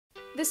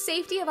The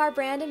safety of our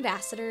brand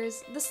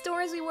ambassadors, the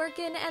stores we work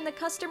in, and the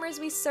customers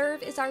we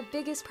serve is our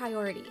biggest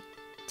priority.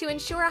 To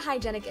ensure a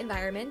hygienic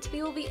environment,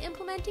 we will be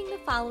implementing the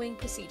following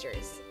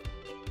procedures.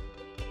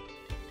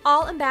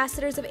 All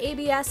ambassadors of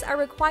ABS are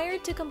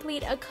required to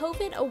complete a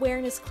COVID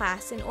awareness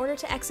class in order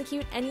to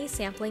execute any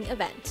sampling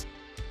event.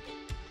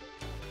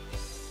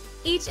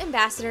 Each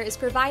ambassador is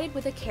provided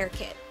with a care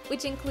kit,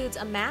 which includes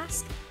a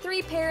mask,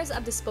 3 pairs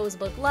of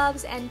disposable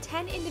gloves, and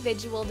 10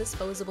 individual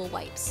disposable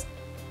wipes.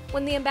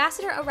 When the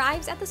ambassador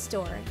arrives at the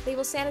store, they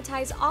will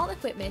sanitize all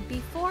equipment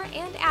before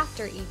and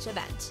after each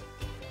event.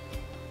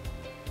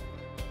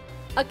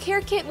 A care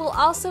kit will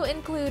also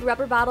include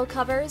rubber bottle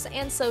covers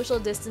and social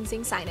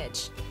distancing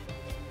signage.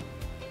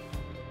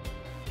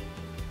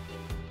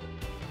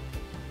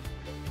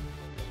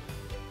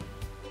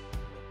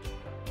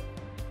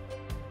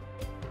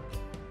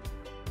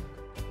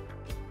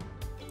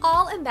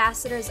 All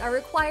ambassadors are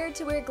required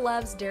to wear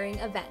gloves during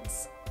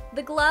events.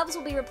 The gloves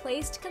will be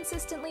replaced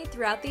consistently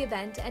throughout the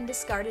event and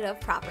discarded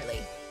of properly.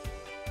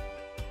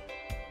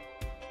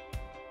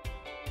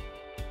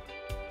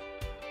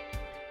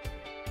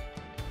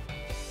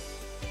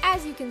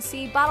 As you can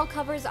see, bottle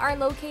covers are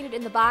located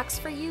in the box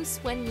for use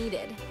when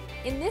needed.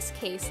 In this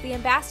case, the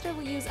ambassador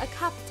will use a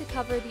cup to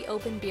cover the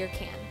open beer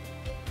can.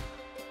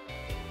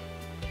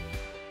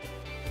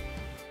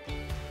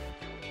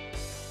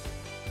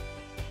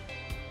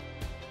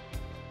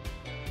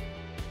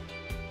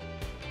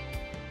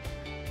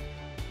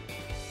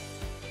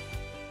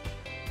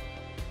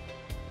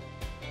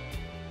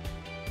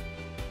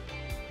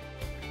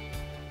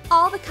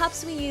 All the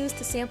cups we use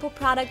to sample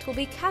product will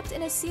be kept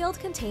in a sealed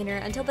container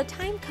until the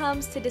time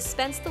comes to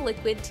dispense the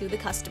liquid to the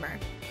customer.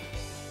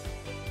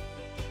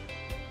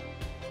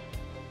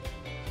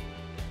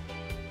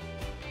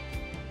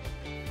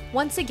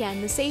 Once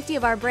again, the safety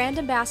of our brand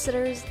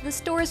ambassadors, the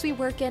stores we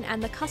work in,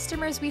 and the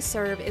customers we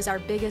serve is our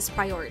biggest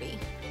priority.